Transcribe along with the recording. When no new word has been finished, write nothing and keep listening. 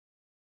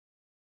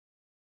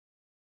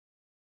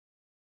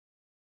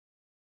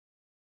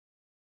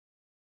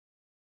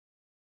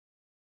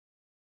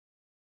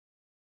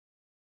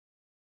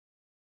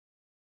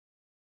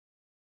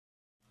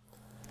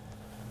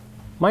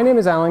My name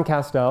is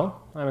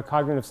Castel. I'm a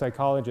cognitive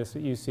psychologist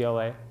at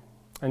UCLA.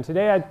 And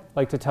today I'd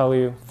like to tell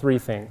you three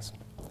things.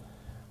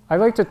 I'd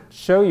like to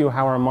show you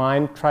how our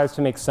mind tries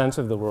to make sense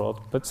of the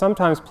world, but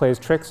sometimes plays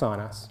tricks on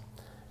us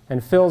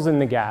and fills in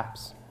the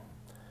gaps.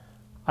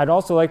 I'd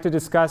also like to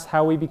discuss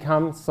how we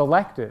become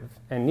selective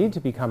and need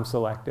to become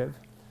selective.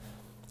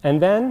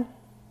 And then,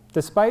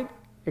 despite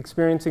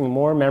experiencing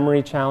more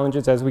memory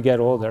challenges as we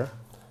get older,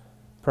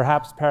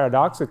 perhaps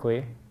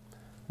paradoxically,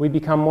 we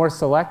become more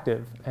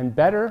selective and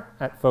better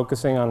at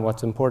focusing on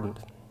what's important.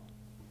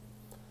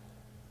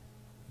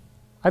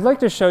 I'd like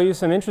to show you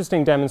some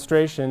interesting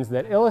demonstrations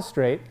that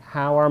illustrate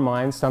how our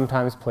mind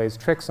sometimes plays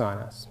tricks on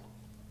us.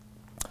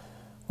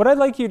 What I'd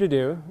like you to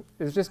do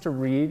is just to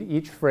read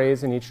each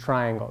phrase in each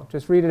triangle.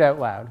 Just read it out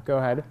loud. Go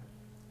ahead.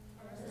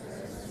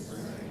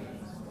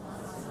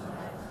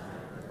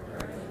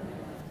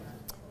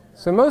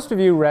 So most of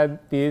you read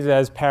these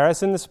as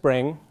Paris in the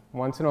spring,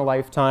 once in a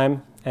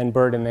lifetime, and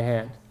bird in the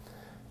hand.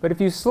 But if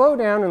you slow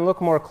down and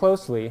look more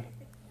closely,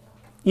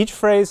 each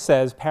phrase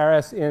says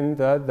Paris in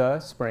the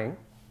spring,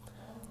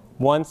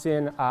 once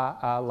in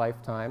a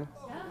lifetime,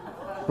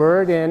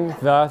 bird in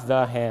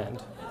the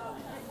hand.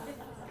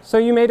 So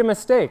you made a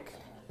mistake,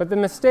 but the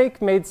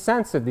mistake made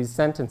sense of these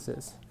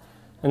sentences.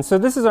 And so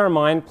this is our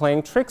mind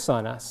playing tricks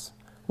on us.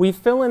 We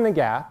fill in the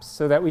gaps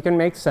so that we can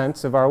make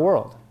sense of our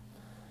world.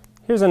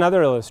 Here's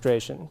another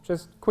illustration.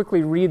 Just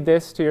quickly read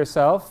this to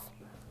yourself.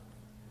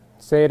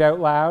 Say it out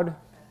loud.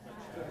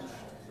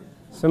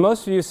 So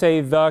most of you say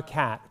the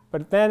cat.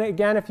 But then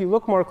again, if you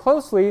look more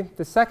closely,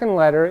 the second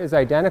letter is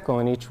identical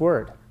in each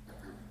word.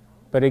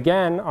 But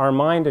again, our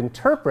mind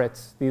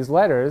interprets these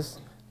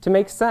letters to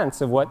make sense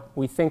of what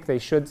we think they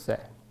should say.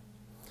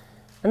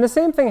 And the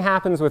same thing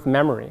happens with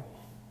memory.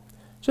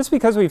 Just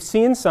because we've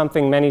seen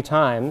something many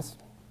times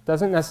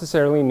doesn't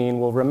necessarily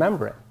mean we'll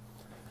remember it.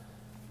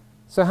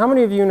 So how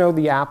many of you know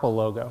the Apple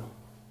logo?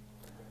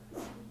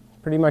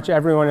 Pretty much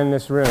everyone in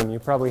this room. You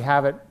probably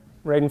have it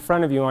right in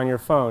front of you on your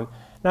phone.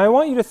 Now I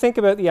want you to think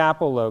about the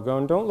Apple logo,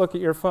 and don't look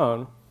at your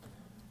phone.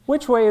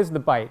 Which way is the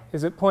bite?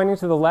 Is it pointing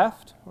to the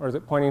left, or is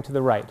it pointing to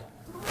the right?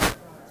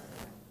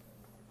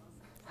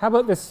 How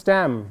about the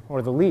stem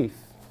or the leaf?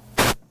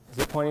 Is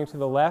it pointing to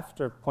the left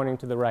or pointing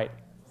to the right?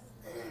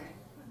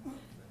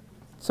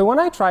 So when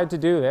I tried to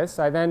do this,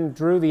 I then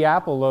drew the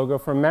Apple logo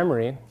from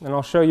memory, and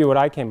I'll show you what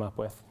I came up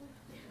with.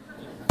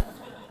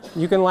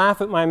 You can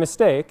laugh at my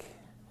mistake,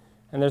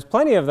 and there's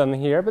plenty of them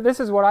here, but this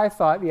is what I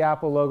thought the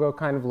Apple logo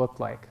kind of looked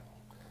like.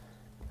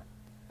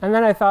 And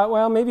then I thought,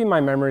 well, maybe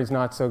my memory's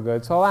not so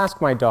good, so I'll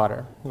ask my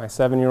daughter, my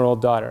 7-year-old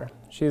daughter.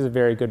 She has a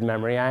very good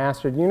memory. I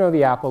asked her, do you know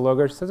the Apple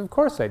logo? She says, of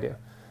course I do.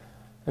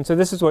 And so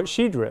this is what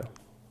she drew.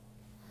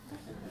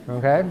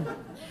 Okay?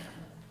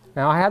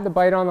 Now I had the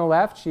bite on the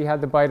left, she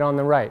had the bite on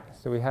the right.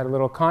 So we had a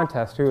little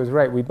contest who was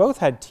right. We both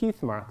had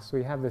teeth marks, so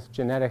we have this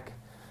genetic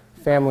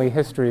family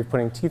history of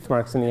putting teeth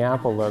marks in the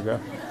Apple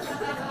logo.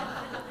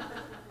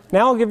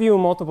 Now I'll give you a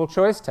multiple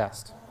choice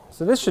test.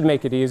 So this should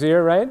make it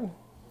easier, right?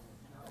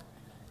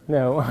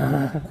 No.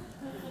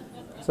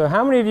 So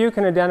how many of you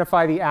can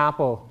identify the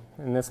apple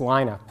in this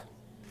lineup?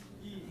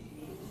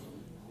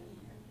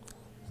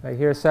 So I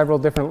hear several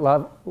different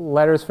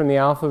letters from the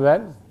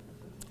alphabet.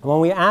 When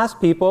we asked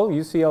people,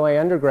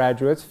 UCLA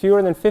undergraduates,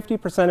 fewer than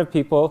 50% of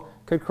people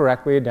could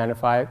correctly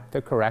identify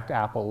the correct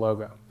Apple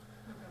logo.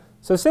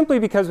 So simply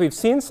because we've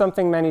seen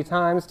something many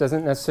times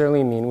doesn't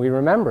necessarily mean we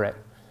remember it.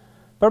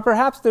 But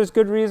perhaps there's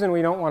good reason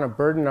we don't want to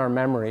burden our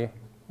memory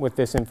with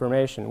this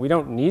information. We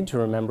don't need to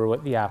remember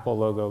what the Apple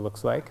logo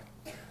looks like.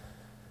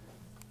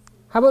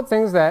 How about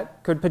things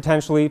that could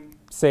potentially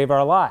save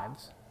our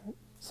lives?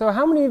 So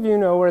how many of you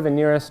know where the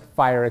nearest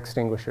fire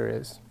extinguisher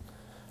is?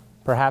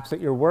 Perhaps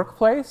at your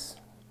workplace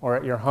or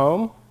at your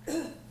home.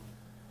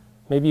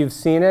 Maybe you've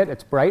seen it.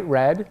 It's bright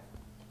red.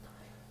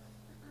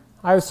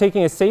 I was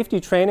taking a safety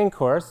training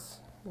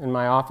course in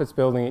my office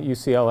building at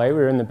UCLA. We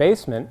were in the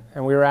basement,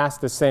 and we were asked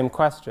the same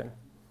question.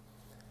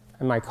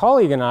 And my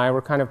colleague and I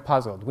were kind of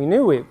puzzled. We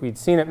knew we'd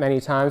seen it many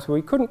times, but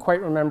we couldn't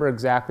quite remember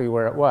exactly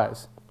where it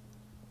was.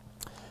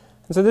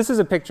 And so this is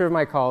a picture of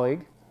my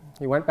colleague.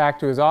 He went back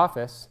to his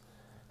office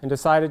and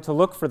decided to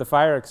look for the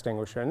fire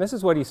extinguisher. And this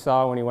is what he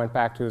saw when he went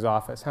back to his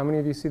office. How many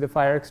of you see the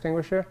fire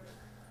extinguisher?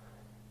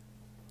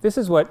 This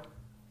is where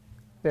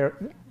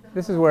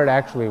it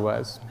actually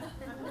was.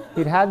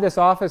 He'd had this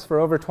office for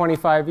over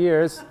 25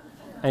 years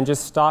and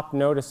just stopped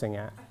noticing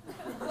it.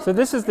 So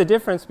this is the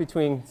difference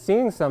between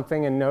seeing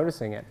something and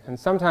noticing it. And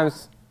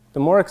sometimes the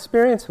more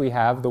experience we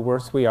have, the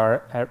worse we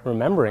are at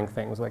remembering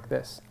things like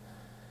this.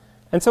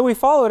 And so we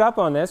followed up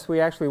on this. We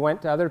actually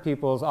went to other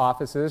people's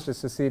offices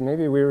just to see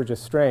maybe we were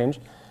just strange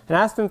and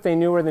asked them if they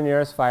knew where the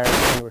nearest fire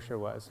extinguisher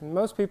was. And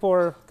most people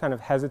were kind of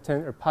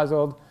hesitant or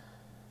puzzled.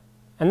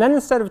 And then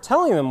instead of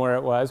telling them where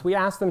it was, we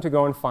asked them to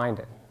go and find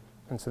it.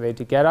 And so they had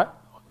to get up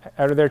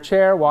out of their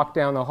chair, walk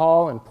down the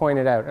hall, and point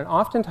it out. And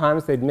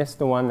oftentimes they'd miss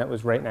the one that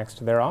was right next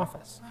to their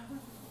office.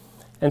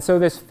 And so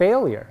this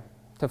failure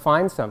to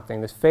find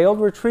something, this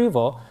failed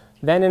retrieval,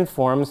 then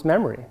informs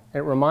memory.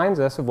 It reminds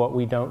us of what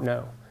we don't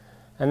know.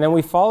 And then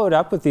we followed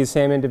up with these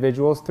same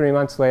individuals 3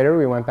 months later.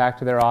 We went back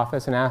to their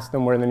office and asked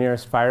them where the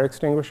nearest fire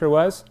extinguisher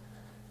was.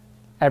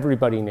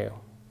 Everybody knew,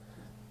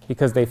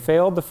 because they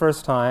failed the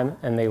first time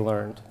and they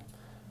learned.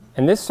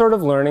 And this sort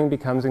of learning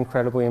becomes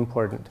incredibly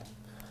important.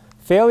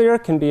 Failure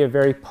can be a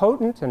very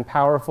potent and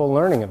powerful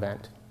learning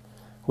event.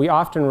 We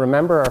often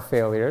remember our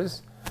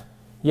failures,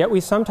 yet we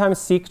sometimes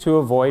seek to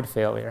avoid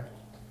failure.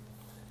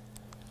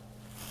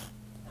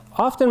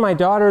 Often my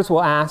daughters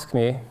will ask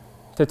me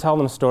to tell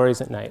them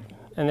stories at night,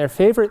 and their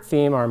favorite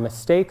theme are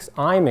mistakes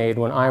I made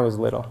when I was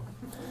little.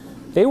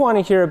 They want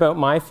to hear about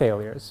my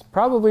failures,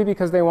 probably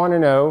because they want to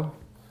know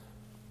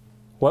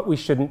what we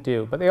shouldn't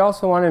do, but they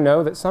also want to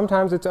know that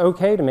sometimes it's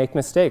okay to make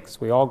mistakes.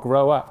 We all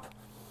grow up.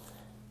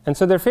 And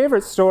so their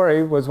favorite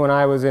story was when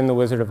I was in The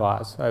Wizard of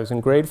Oz. I was in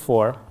grade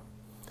 4,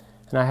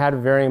 and I had a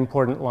very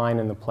important line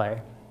in the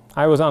play.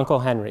 I was Uncle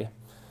Henry.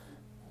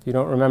 If you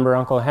don't remember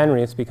Uncle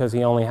Henry, it's because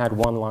he only had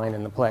one line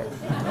in the play.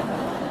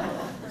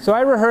 So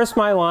I rehearsed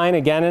my line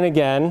again and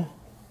again,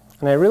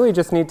 and I really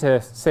just need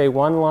to say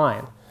one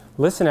line.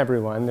 Listen,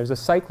 everyone, there's a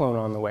cyclone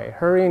on the way.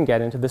 Hurry and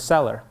get into the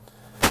cellar.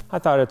 I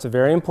thought it's a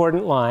very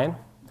important line,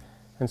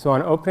 and so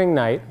on opening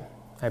night,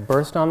 I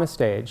burst on the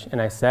stage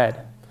and I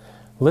said,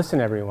 listen,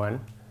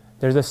 everyone,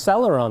 there's a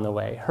cellar on the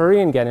way.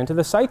 Hurry and get into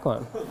the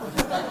cyclone.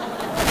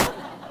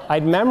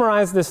 I'd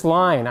memorized this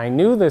line. I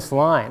knew this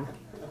line.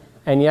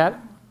 And yet,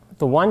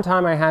 the one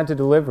time I had to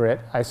deliver it,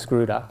 I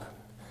screwed up.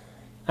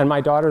 And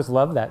my daughters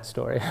love that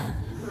story.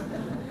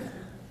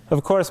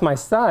 Of course, my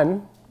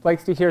son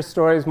likes to hear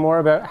stories more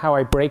about how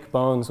I break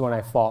bones when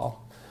I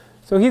fall.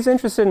 So he's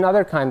interested in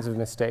other kinds of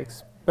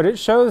mistakes. But it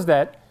shows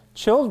that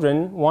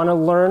children want to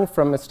learn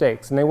from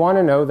mistakes, and they want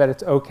to know that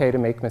it's okay to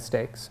make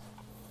mistakes.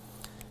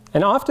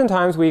 And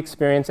oftentimes we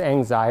experience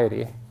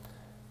anxiety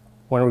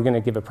when we're going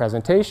to give a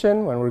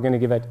presentation, when we're going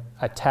to give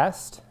a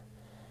test.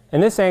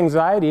 And this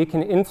anxiety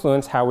can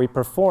influence how we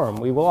perform.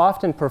 We will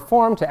often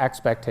perform to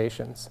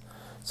expectations.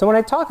 So when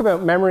I talk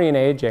about memory and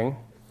aging,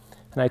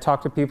 and I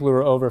talk to people who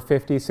are over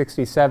 50,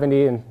 60,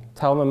 70, and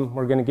tell them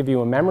we're going to give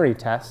you a memory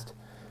test,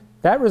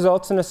 that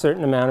results in a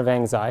certain amount of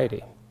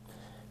anxiety.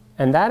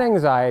 And that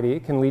anxiety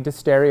can lead to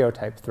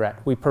stereotype threat.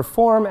 We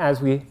perform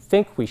as we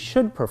think we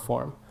should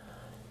perform.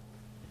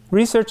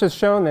 Research has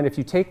shown that if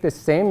you take this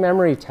same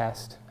memory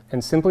test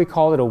and simply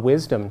call it a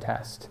wisdom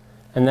test,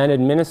 and then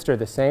administer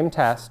the same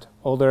test,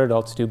 older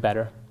adults do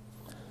better.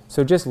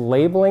 So just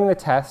labeling the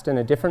test in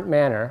a different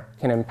manner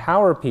can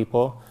empower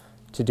people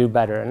to do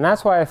better. And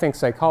that's why I think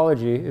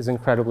psychology is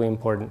incredibly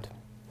important.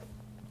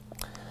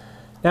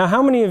 Now,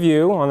 how many of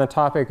you, on the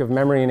topic of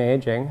memory and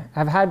aging,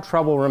 have had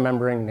trouble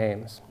remembering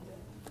names?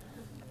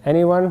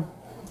 Anyone?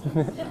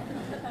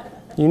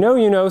 You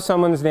know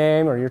someone's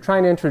name, or you're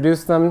trying to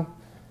introduce them,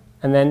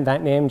 and then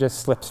that name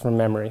just slips from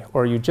memory.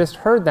 Or you just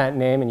heard that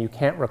name and you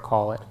can't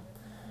recall it.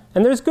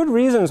 And there's good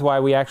reasons why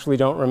we actually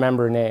don't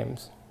remember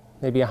names.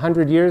 Maybe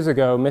 100 years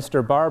ago,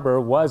 Mr.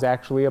 Barber was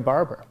actually a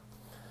barber.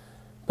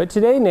 But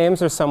today,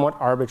 names are somewhat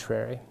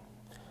arbitrary.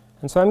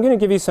 And so I'm going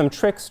to give you some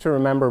tricks to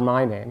remember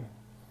my name.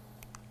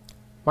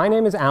 My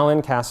name is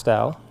Alan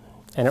Castel,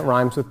 and it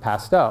rhymes with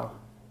pastel.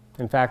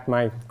 In fact,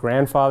 my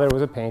grandfather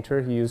was a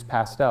painter. He used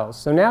pastels.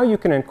 So now you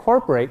can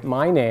incorporate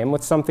my name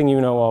with something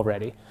you know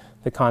already,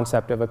 the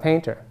concept of a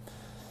painter.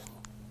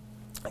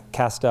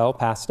 Castel,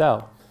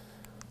 pastel.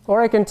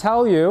 Or I can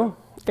tell you,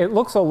 it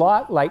looks a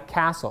lot like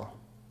castle,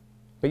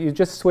 but you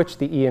just switch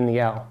the E and the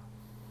L.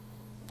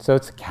 So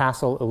it's a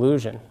castle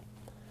illusion.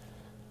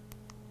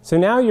 So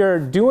now you're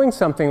doing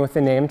something with the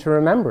name to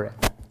remember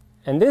it.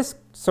 And this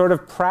sort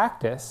of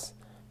practice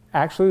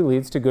actually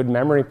leads to good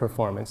memory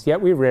performance, yet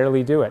we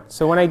rarely do it.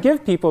 So when I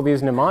give people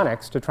these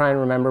mnemonics to try and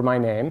remember my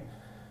name,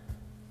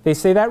 they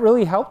say, that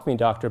really helped me,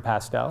 Dr.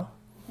 Pastel.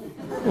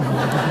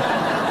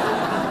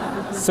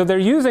 So they're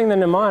using the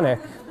mnemonic,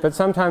 but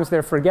sometimes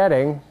they're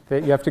forgetting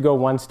that you have to go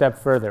one step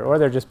further, or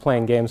they're just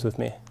playing games with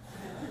me.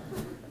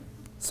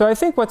 So I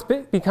think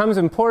what becomes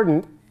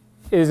important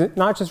is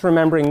not just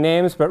remembering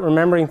names, but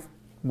remembering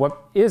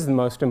what is the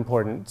most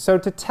important. So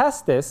to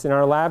test this in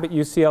our lab at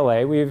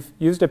UCLA, we've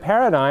used a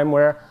paradigm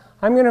where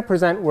I'm going to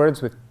present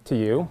words to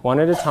you, one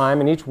at a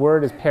time, and each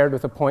word is paired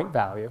with a point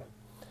value.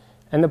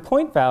 And the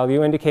point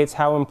value indicates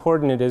how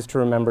important it is to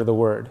remember the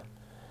word.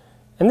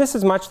 And this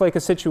is much like a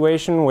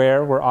situation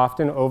where we're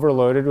often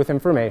overloaded with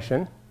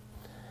information,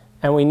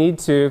 and we need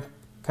to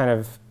kind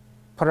of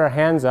put our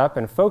hands up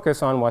and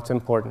focus on what's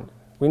important.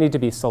 We need to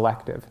be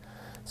selective.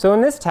 So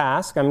in this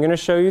task, I'm going to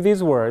show you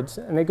these words,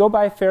 and they go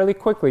by fairly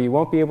quickly. You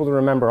won't be able to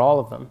remember all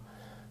of them.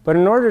 But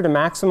in order to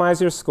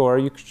maximize your score,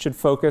 you should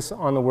focus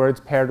on the words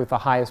paired with the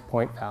highest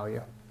point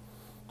value.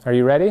 Are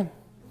you ready?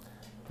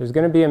 There's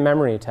going to be a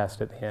memory test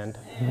at the end.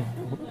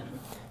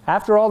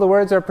 After all the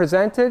words are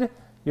presented,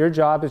 your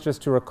job is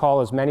just to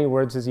recall as many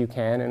words as you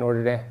can in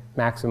order to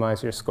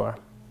maximize your score.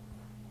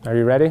 Are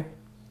you ready?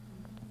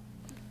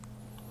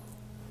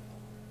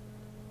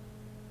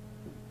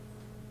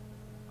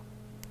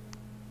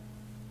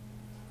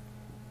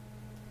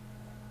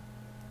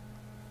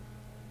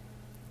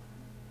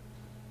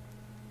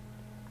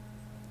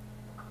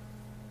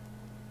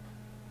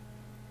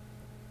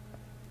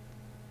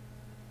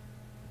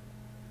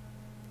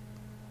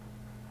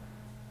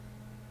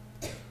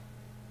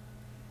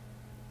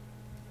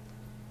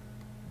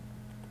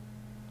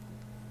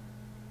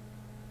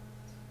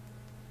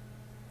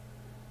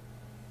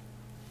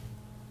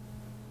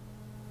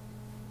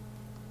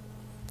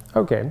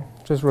 Okay,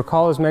 just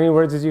recall as many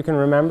words as you can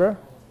remember.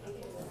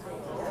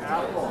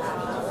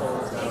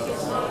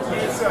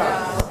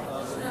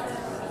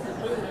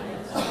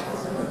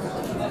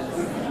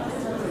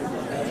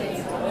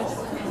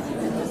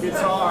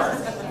 Guitar.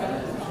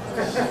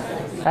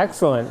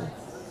 Excellent.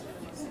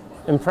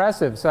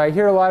 Impressive. So I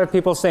hear a lot of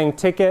people saying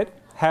ticket,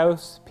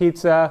 house,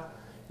 pizza.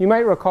 You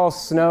might recall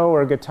snow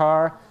or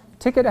guitar.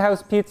 Ticket,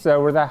 house, pizza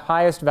were the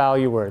highest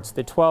value words,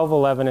 the 12,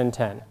 11, and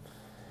 10.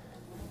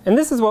 And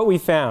this is what we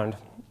found.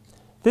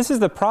 This is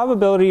the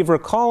probability of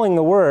recalling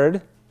the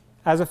word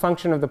as a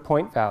function of the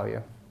point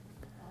value.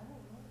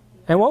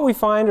 And what we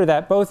find are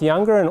that both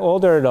younger and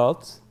older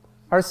adults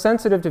are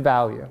sensitive to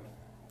value.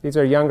 These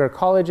are younger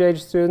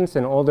college-age students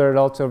and older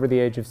adults over the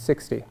age of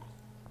 60.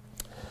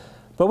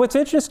 But what's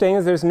interesting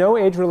is there's no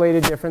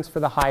age-related difference for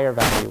the higher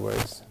value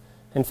words.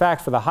 In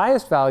fact, for the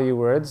highest value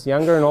words,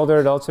 younger and older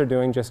adults are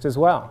doing just as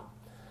well.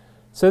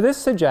 So this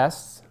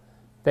suggests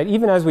that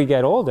even as we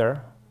get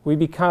older, we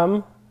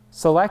become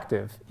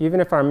selective.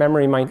 Even if our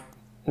memory might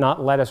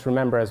not let us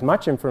remember as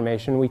much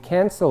information, we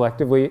can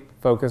selectively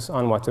focus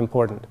on what's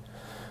important.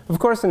 Of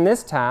course, in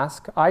this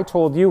task, I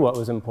told you what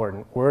was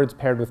important, words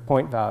paired with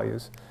point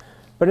values.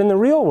 But in the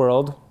real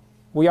world,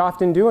 we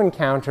often do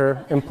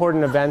encounter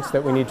important events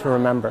that we need to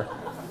remember.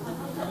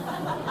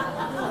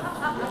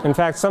 In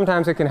fact,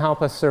 sometimes it can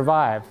help us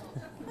survive.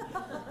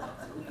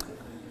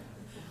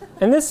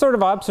 And this sort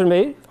of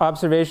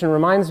observation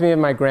reminds me of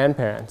my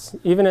grandparents.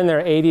 Even in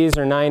their 80s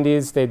or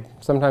 90s, they'd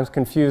sometimes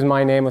confuse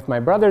my name with my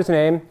brother's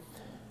name.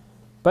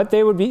 But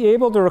they would be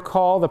able to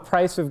recall the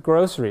price of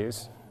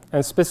groceries,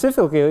 and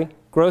specifically,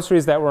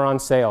 groceries that were on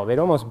sale. They'd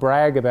almost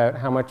brag about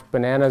how much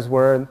bananas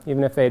were,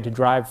 even if they had to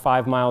drive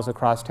 5 miles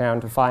across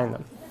town to find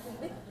them.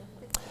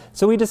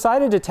 So we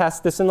decided to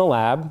test this in the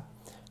lab,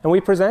 and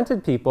we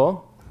presented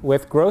people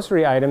with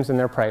grocery items and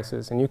their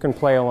prices, and you can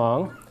play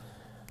along.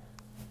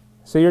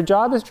 So your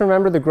job is to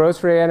remember the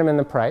grocery item and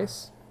the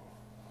price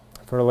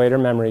for a later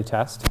memory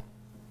test.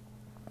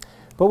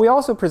 But we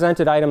also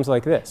presented items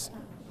like this.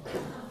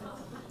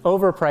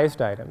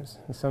 Overpriced items.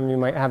 And some of you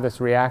might have this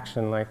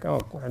reaction like, oh,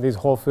 are these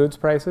Whole Foods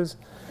prices?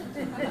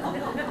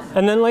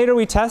 And then later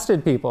we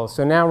tested people.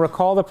 So now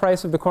recall the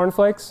price of the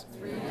cornflakes?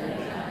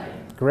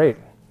 $3.99. Great.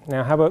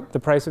 Now how about the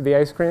price of the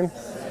ice cream?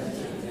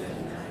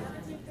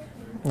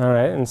 $17.99. All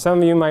right, and some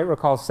of you might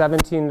recall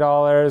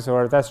 $17,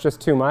 or that's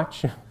just too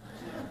much.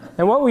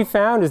 And what we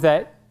found is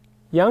that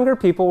younger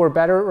people were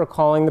better at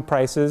recalling the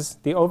prices,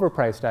 the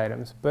overpriced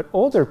items. But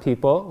older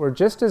people were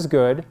just as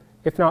good,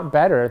 if not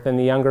better, than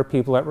the younger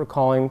people at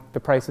recalling the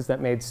prices that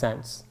made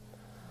sense.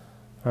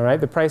 All right,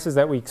 the prices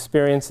that we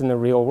experience in the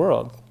real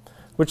world,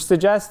 which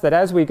suggests that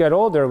as we get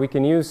older, we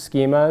can use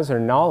schemas or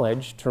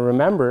knowledge to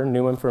remember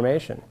new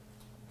information.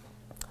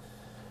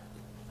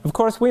 Of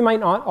course, we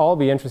might not all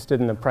be interested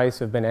in the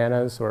price of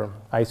bananas or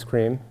ice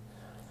cream.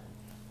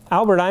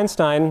 Albert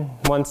Einstein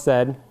once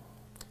said,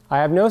 "I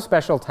have no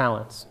special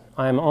talents.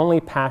 I am only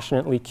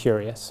passionately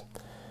curious."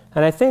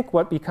 And I think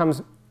what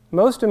becomes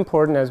most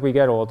important as we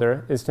get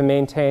older is to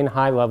maintain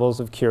high levels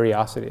of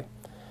curiosity.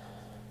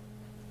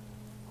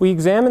 We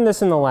examined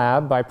this in the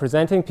lab by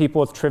presenting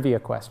people with trivia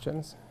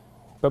questions.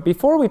 But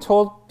before we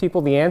told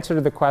people the answer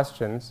to the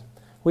questions,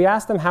 we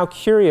asked them how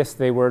curious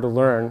they were to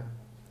learn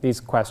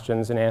these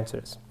questions and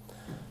answers.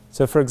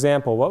 So for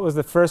example, what was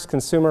the first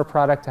consumer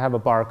product to have a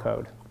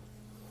barcode?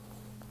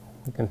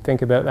 You can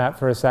think about that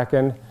for a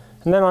second.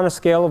 And then on a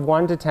scale of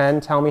 1 to 10,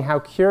 tell me how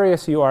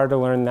curious you are to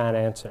learn that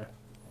answer.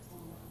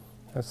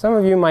 Now, some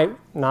of you might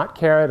not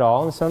care at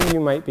all, and some of you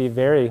might be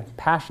very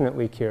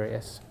passionately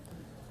curious.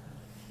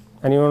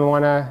 Anyone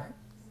want to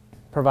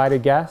provide a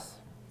guess?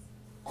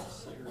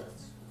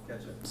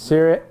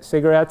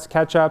 Cigarettes,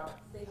 ketchup,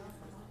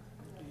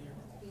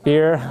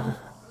 beer,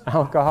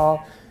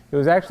 alcohol. It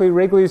was actually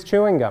Wrigley's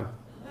chewing gum.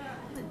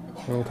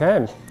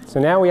 Okay, so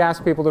now we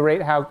ask people to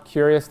rate how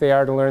curious they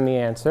are to learn the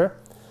answer.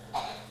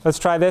 Let's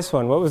try this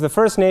one. What was the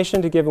first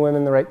nation to give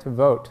women the right to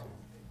vote?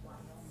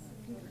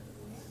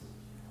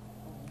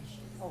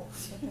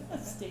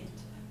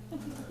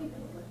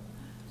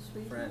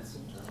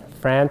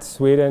 France,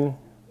 Sweden.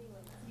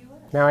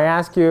 Now I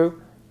ask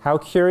you, how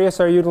curious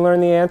are you to learn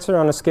the answer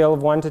on a scale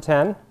of 1 to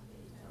 10?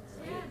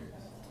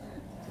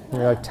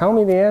 You're like, tell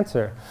me the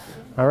answer.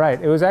 All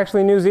right, it was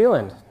actually New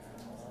Zealand.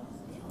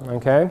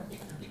 Okay,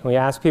 we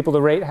asked people to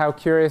rate how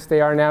curious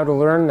they are now to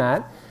learn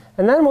that.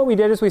 And then what we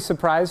did is we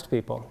surprised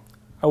people.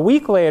 A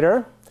week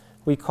later,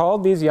 we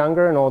called these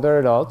younger and older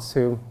adults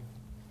who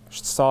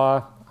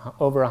saw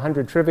over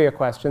 100 trivia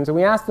questions, and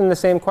we asked them the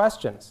same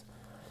questions.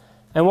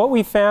 And what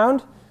we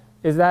found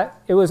is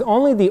that it was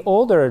only the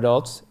older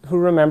adults who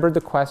remembered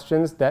the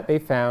questions that they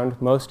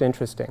found most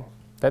interesting,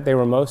 that they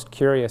were most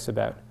curious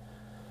about,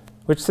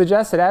 which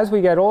suggests that as we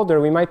get older,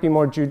 we might be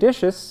more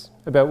judicious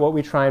about what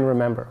we try and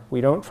remember. We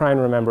don't try and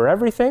remember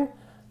everything,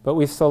 but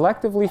we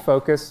selectively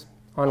focus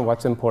on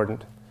what's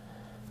important.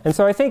 And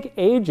so I think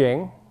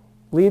aging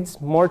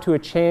leads more to a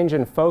change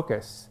in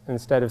focus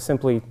instead of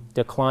simply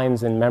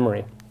declines in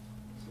memory.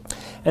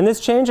 And this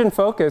change in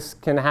focus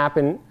can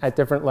happen at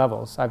different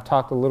levels. I've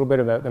talked a little bit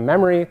about the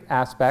memory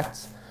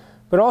aspects,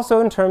 but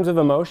also in terms of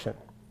emotion.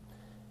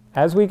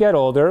 As we get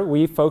older,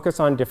 we focus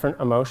on different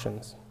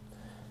emotions.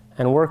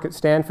 And work at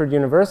Stanford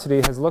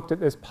University has looked at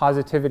this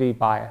positivity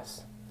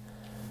bias.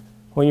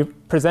 When you're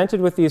presented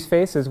with these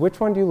faces, which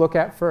one do you look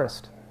at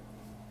first?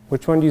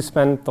 Which one do you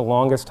spend the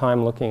longest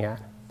time looking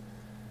at?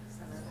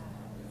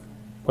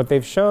 What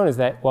they've shown is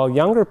that while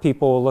younger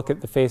people will look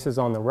at the faces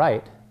on the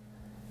right,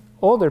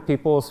 older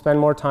people will spend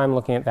more time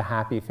looking at the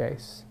happy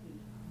face.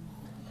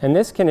 And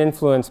this can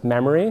influence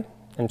memory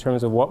in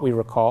terms of what we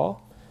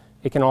recall.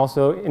 It can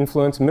also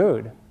influence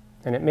mood.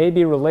 And it may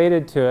be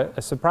related to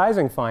a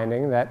surprising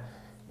finding that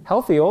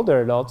healthy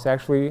older adults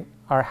actually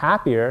are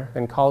happier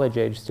than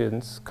college-age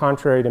students,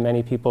 contrary to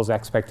many people's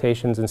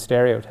expectations and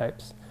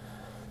stereotypes.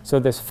 So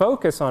this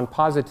focus on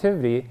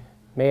positivity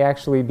may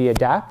actually be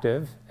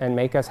adaptive and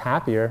make us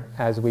happier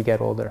as we get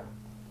older.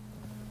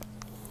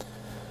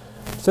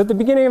 So at the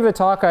beginning of the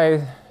talk,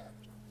 I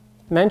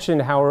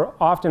mentioned how we're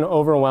often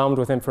overwhelmed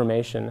with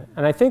information.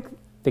 And I think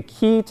the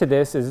key to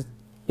this is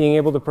being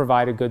able to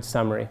provide a good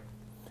summary.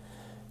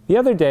 The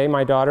other day,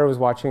 my daughter was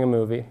watching a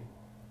movie.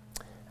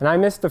 And I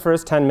missed the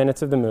first 10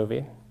 minutes of the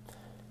movie.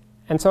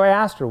 And so I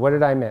asked her, what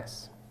did I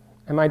miss?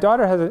 And my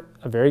daughter has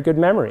a very good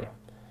memory.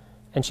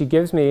 And she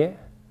gives me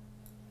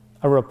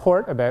a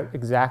report about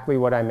exactly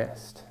what I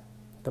missed.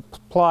 The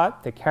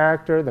plot, the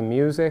character, the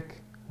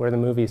music, where the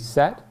movie's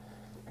set.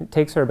 It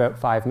takes her about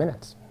 5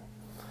 minutes.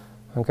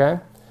 Okay?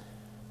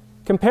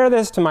 Compare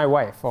this to my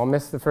wife. I'll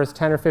miss the first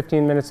 10 or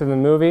 15 minutes of the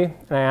movie,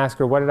 and I ask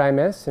her, what did I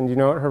miss? And do you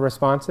know what her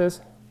response is?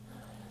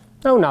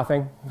 No,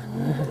 nothing.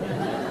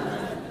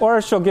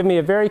 Or she'll give me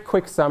a very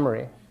quick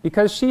summary,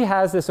 because she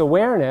has this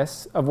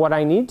awareness of what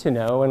I need to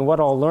know and what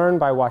I'll learn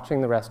by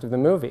watching the rest of the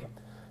movie.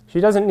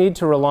 She doesn't need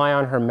to rely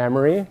on her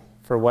memory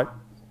for what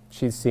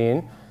she's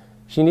seen.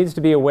 She needs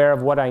to be aware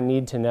of what I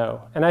need to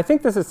know. And I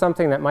think this is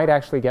something that might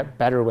actually get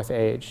better with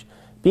age.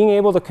 Being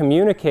able to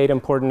communicate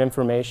important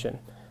information,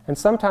 and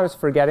sometimes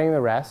forgetting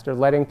the rest or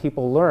letting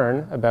people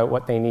learn about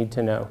what they need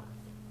to know.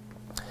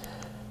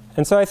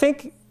 And so I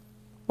think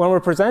when we're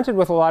presented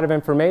with a lot of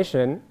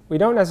information, we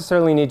don't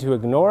necessarily need to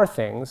ignore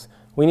things.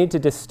 We need to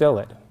distill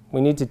it. We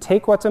need to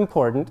take what's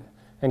important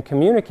and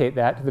communicate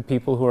that to the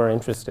people who are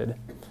interested.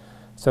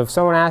 So if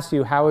someone asks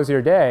you, how was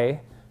your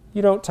day?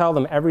 You don't tell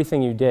them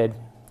everything you did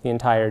the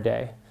entire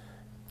day.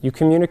 You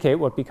communicate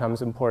what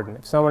becomes important.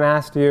 If someone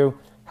asked you,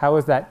 how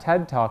was that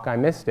TED talk? I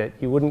missed it.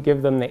 You wouldn't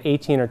give them the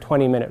 18 or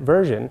 20-minute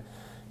version.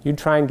 You'd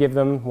try and give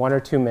them 1 or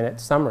 2 minute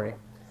summary.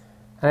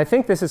 And I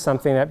think this is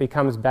something that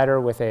becomes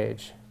better with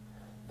age,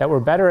 that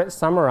we're better at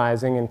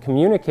summarizing and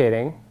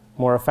communicating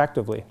more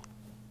effectively.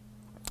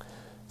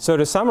 So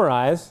to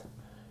summarize,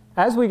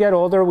 as we get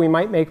older, we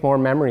might make more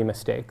memory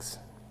mistakes.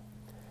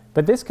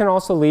 But this can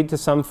also lead to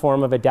some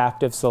form of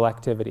adaptive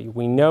selectivity.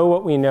 We know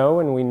what we know,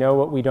 and we know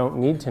what we don't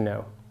need to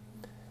know.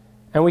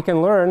 And we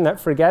can learn that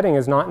forgetting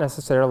is not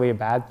necessarily a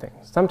bad thing.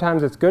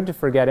 Sometimes it's good to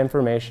forget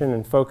information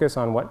and focus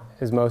on what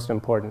is most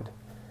important.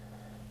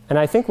 And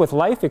I think with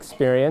life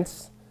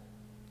experience,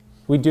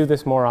 we do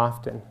this more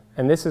often.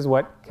 And this is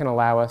what can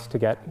allow us to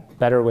get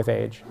better with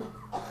age.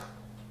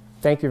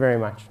 Thank you very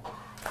much.